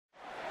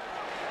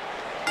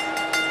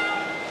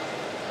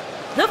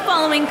The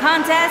following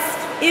contest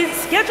is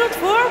scheduled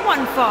for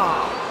one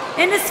fall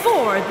and is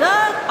for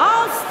the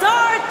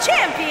All-Star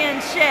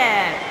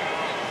Championship.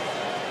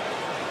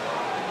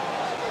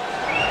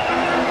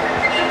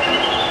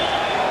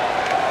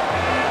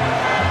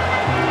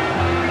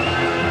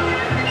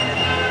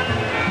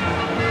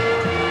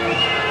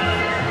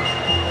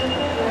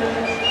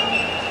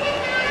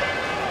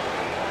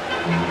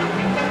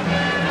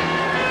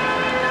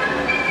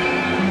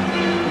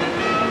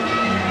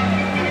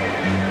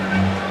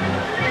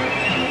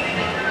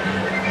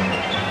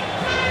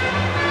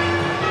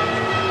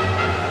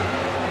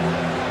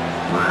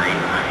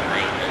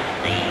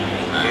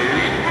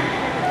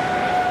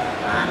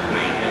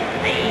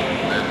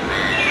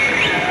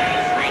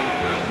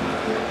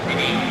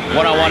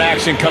 One-on-one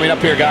action coming up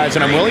here, guys,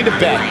 and I'm willing to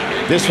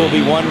bet this will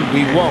be one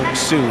we won't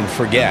soon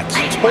forget.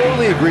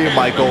 Totally agree,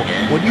 Michael.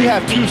 When you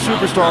have two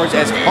superstars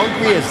as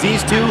hungry as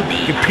these two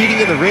competing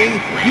in the ring,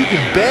 you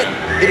can bet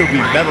it'll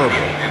be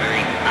memorable.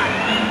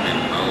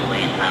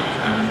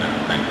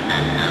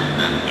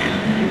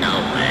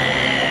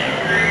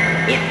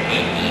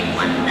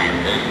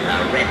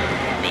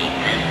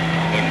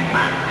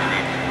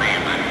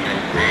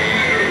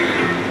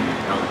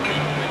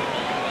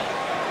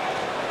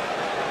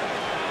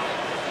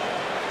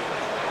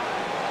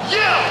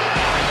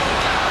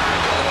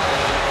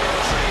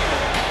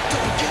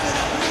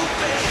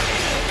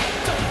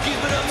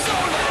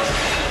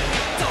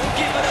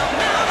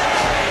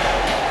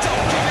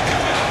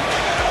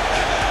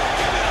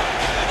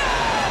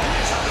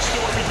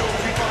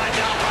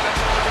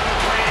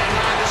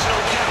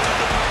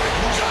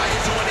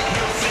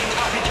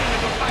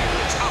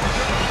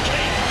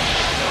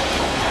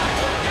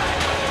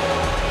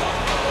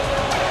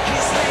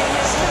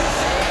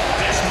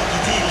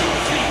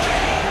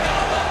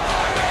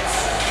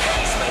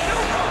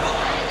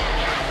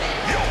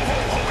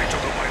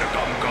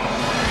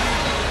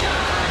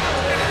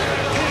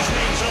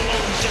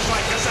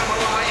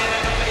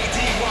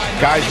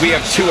 Guys, we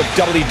have two of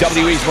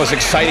WWE's most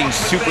exciting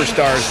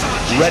superstars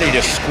ready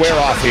to square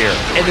off here.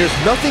 And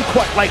there's nothing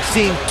quite like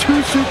seeing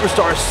two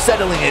superstars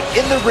settling it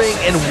in the ring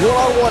in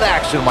one-on-one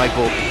action,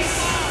 Michael.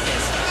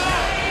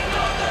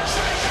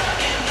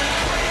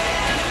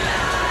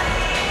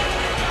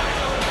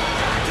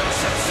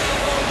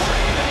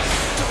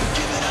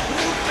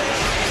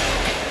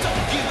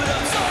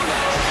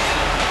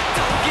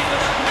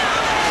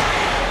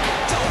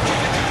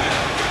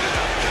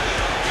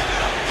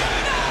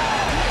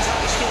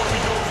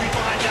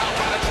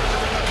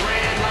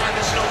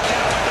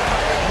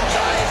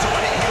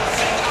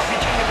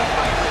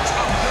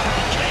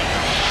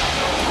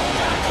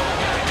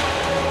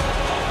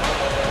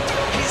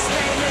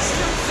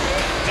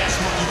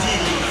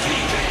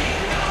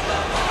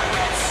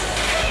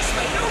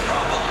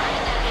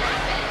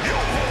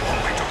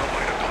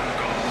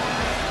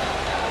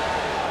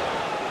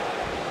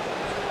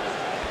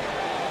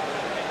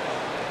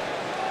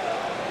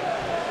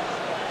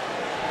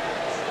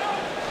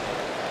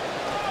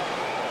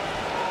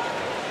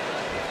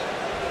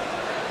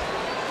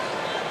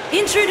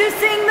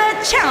 Introducing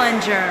the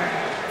challenger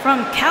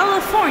from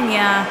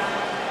California,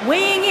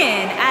 weighing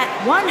in at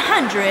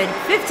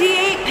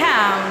 158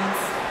 pounds,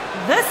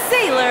 the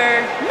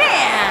Sailor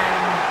Man.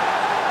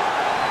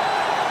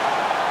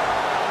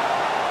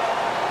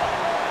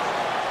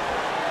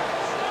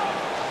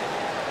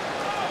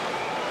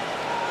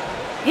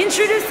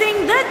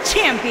 Introducing the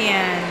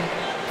champion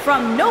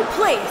from no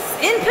place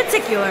in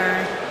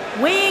particular,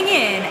 weighing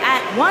in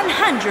at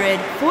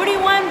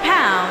 141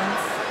 pounds,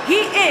 he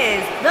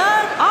is the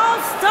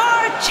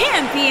All-Star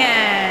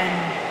Champion,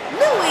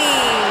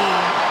 Louie.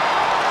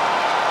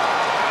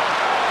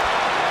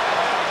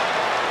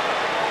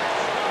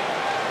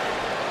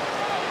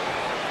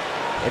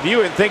 If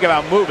you didn't think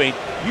about moving,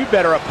 you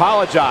better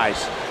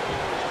apologize.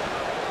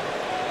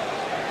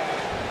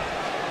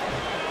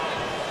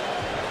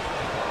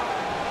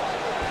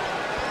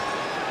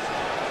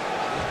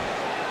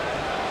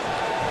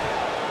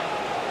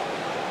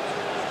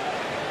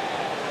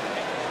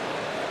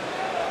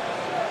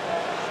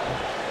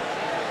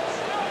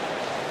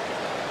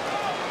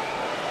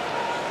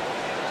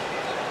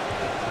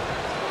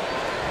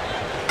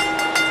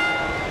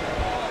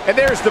 And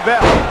there's the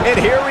bell, and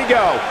here we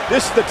go.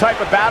 This is the type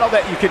of battle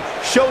that you can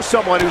show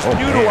someone who's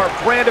new to our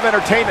brand of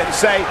entertainment and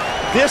say,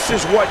 this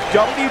is what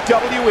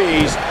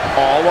WWE's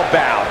all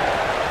about.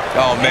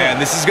 Oh man,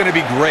 this is gonna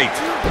be great.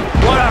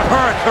 What a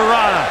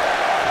hurricanrana.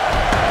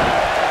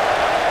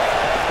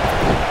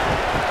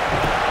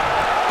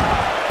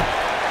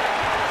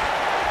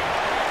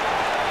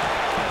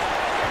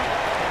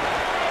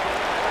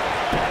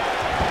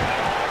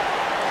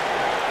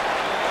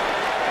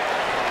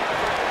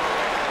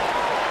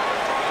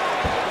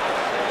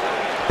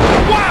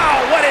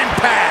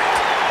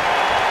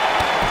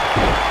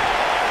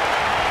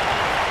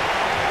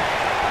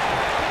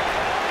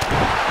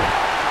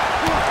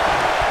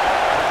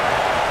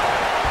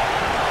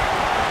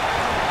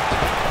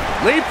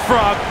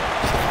 Leapfrog.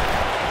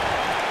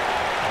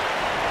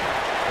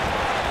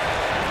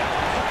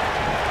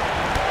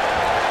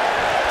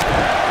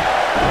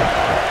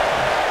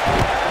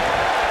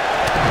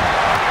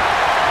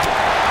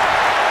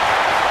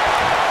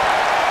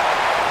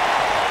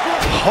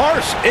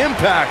 Harsh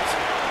impact.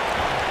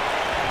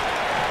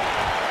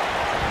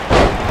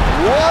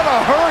 What a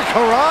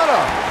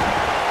hurricanrana.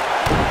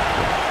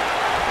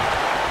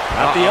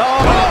 At the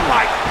oh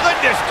my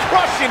goodness,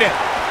 crushing it.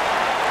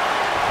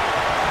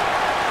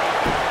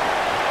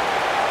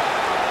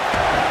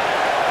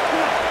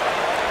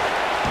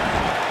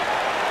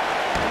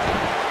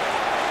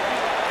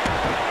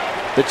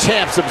 The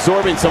champ's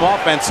absorbing some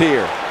offense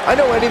here. I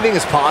know anything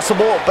is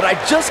possible, but I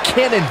just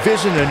can't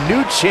envision a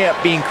new champ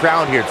being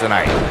crowned here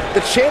tonight. The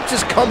champ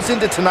just comes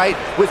into tonight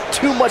with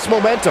too much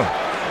momentum.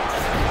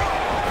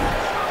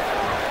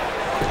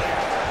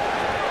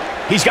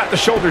 He's got the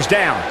shoulders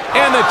down,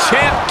 and the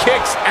champ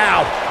kicks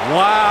out.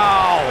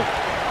 Wow.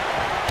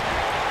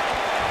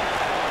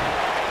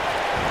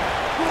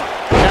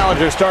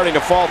 Challenger's starting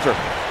to falter.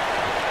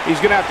 He's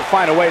going to have to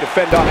find a way to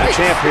fend off the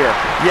champ here.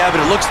 Yeah,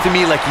 but it looks to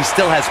me like he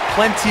still has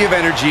plenty of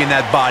energy in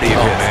that body of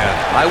his. Man.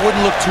 I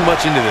wouldn't look too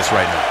much into this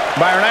right now.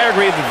 Byron, I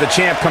agree that the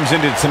champ comes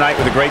into tonight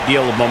with a great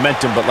deal of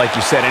momentum, but like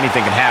you said,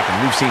 anything can happen.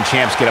 We've seen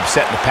champs get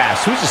upset in the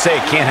past. Who's to say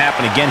it can't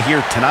happen again here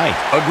tonight?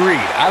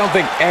 Agreed. I don't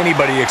think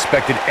anybody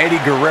expected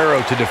Eddie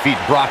Guerrero to defeat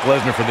Brock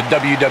Lesnar for the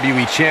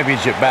WWE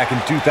Championship back in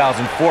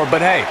 2004,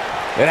 but hey,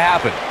 it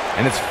happened.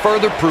 And it's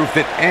further proof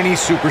that any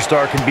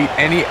superstar can beat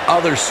any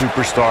other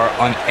superstar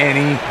on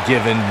any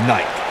given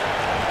night.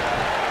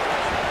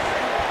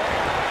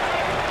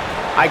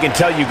 I can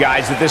tell you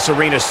guys that this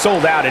arena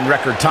sold out in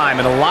record time,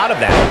 and a lot of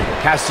that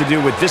has to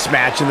do with this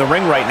match in the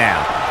ring right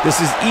now.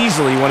 This is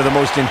easily one of the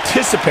most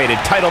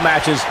anticipated title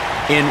matches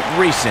in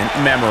recent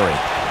memory.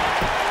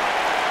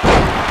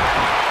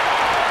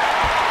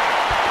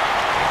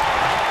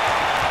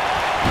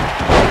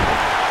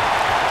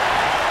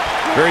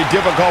 Very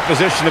difficult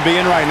position to be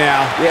in right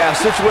now. Yeah,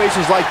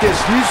 situations like this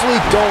usually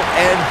don't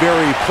end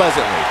very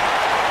pleasantly.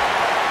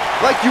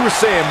 Like you were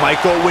saying,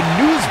 Michael, when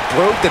news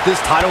broke that this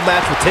title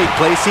match would take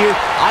place here,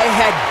 I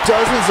had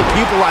dozens of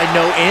people I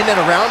know in and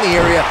around the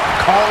area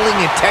calling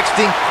and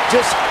texting,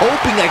 just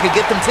hoping I could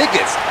get them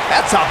tickets.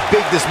 That's how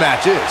big this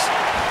match is.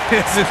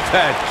 Isn't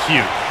that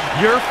cute?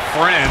 Your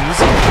friends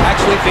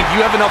actually think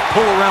you have enough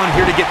pull around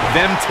here to get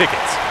them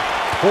tickets.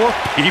 Poor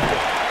people.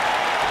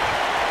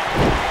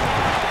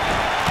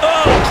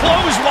 Oh,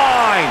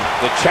 clothesline!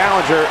 The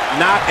challenger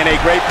not in a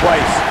great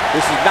place.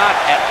 This is not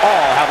at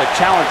all how the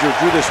challenger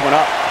drew this one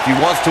up. If he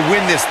wants to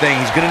win this thing,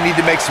 he's going to need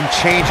to make some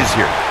changes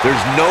here.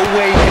 There's no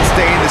way he can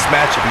stay in this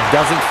match if he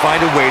doesn't find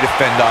a way to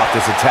fend off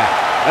this attack.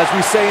 As we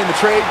say in the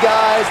trade,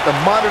 guys, the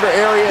monitor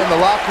area in the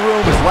locker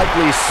room is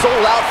likely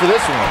sold out for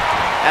this one.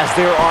 As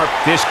there are...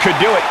 This could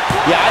do it.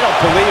 Yeah, I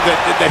don't believe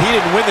that he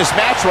didn't win this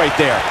match right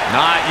there.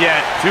 Not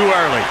yet. Too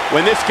early.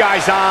 When this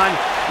guy's on,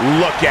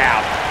 look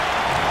out.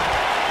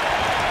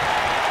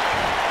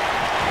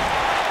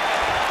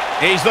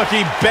 He's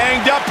looking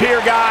banged up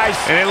here, guys.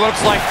 And it looks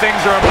like things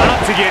are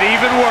about to get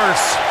even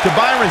worse. To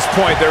Byron's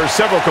point, there are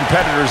several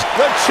competitors.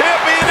 The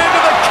champion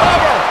into the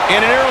cover!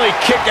 And an early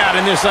kick out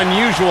in this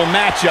unusual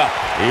matchup.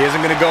 He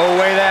isn't going to go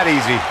away that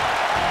easy.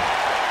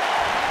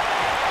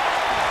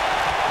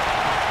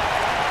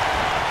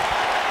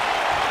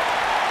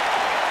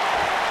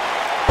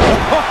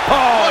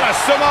 What a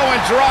Samoan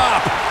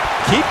drop!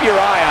 Keep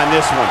your eye on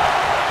this one.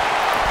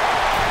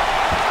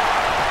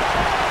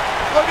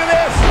 Look at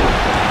this!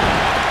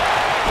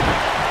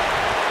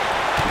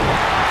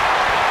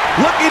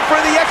 Looking for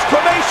the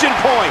exclamation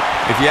point.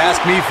 If you ask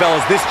me,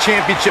 fellas, this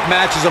championship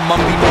match is among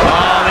the...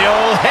 Oh, the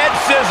old head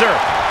scissor.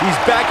 He's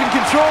back in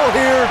control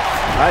here.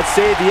 I'd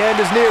say the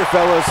end is near,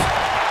 fellas.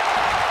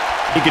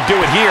 He could do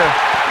it here.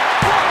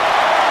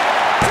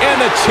 And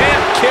the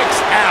champ kicks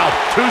out.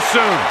 Too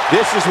soon.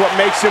 This is what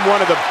makes him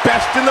one of the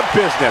best in the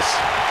business.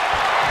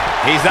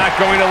 He's not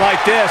going to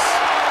like this.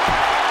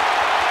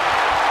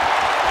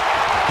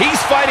 He's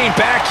fighting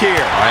back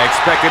here. I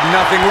expected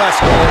nothing less,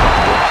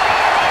 Cole.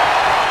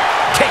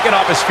 Taken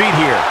off his feet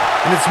here.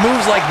 And it's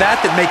moves like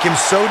that that make him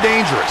so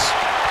dangerous.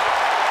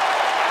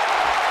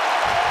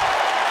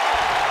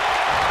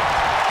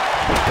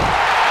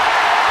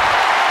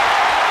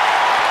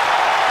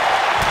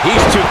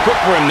 He's too quick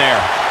for him there.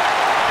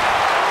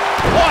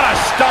 What a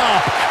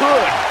stomp.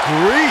 Good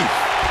grief.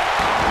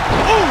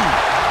 Ooh,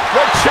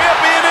 the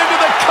champion into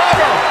the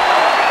cover.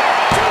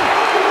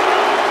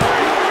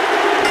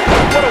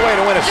 What a way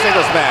to win a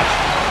singles match.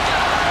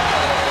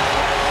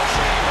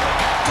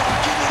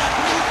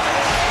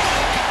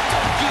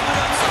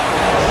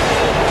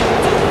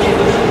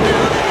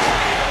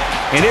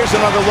 And here's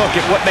another look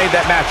at what made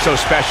that match so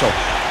special.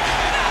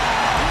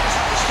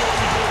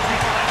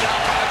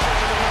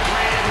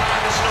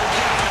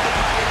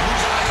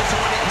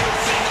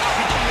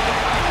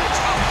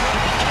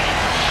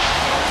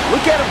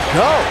 Look at him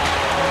go.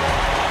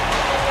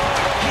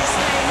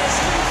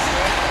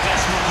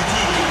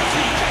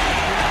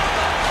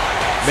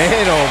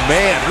 Man, oh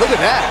man, look at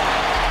that.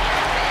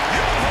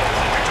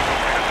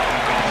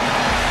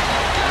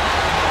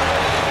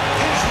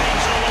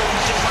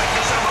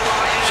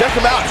 Check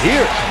him out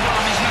here.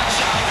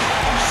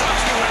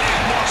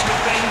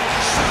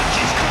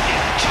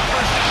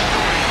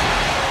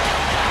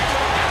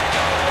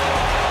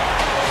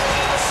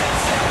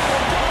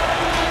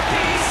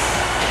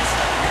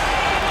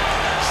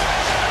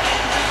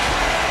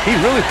 He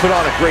really put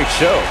on a great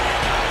show.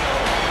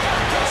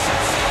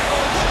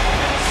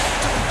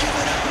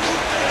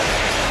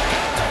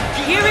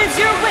 Here is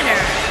your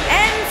winner,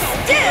 and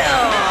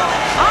still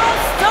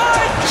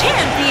All-Star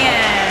Champion,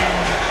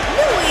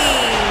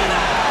 Louis.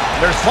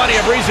 There's plenty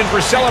of reason for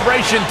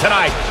celebration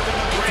tonight.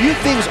 Few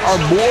things are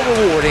more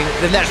rewarding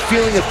than that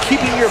feeling of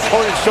keeping your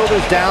opponent's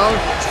shoulders down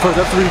for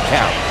the 3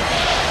 count.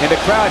 And the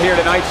crowd here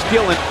tonight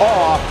still in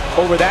awe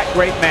over that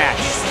great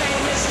match.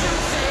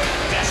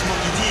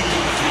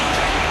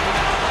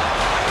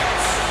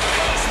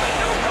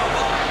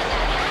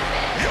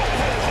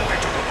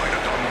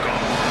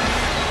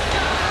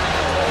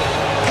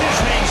 His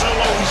name's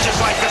alone, just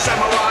like a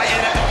samurai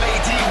in a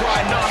LADY.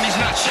 Nami's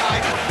not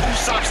shy.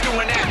 Usopp's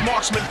doing that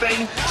marksman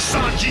thing.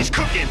 Sanji's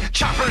cooking.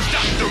 Chopper's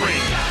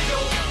doctoring.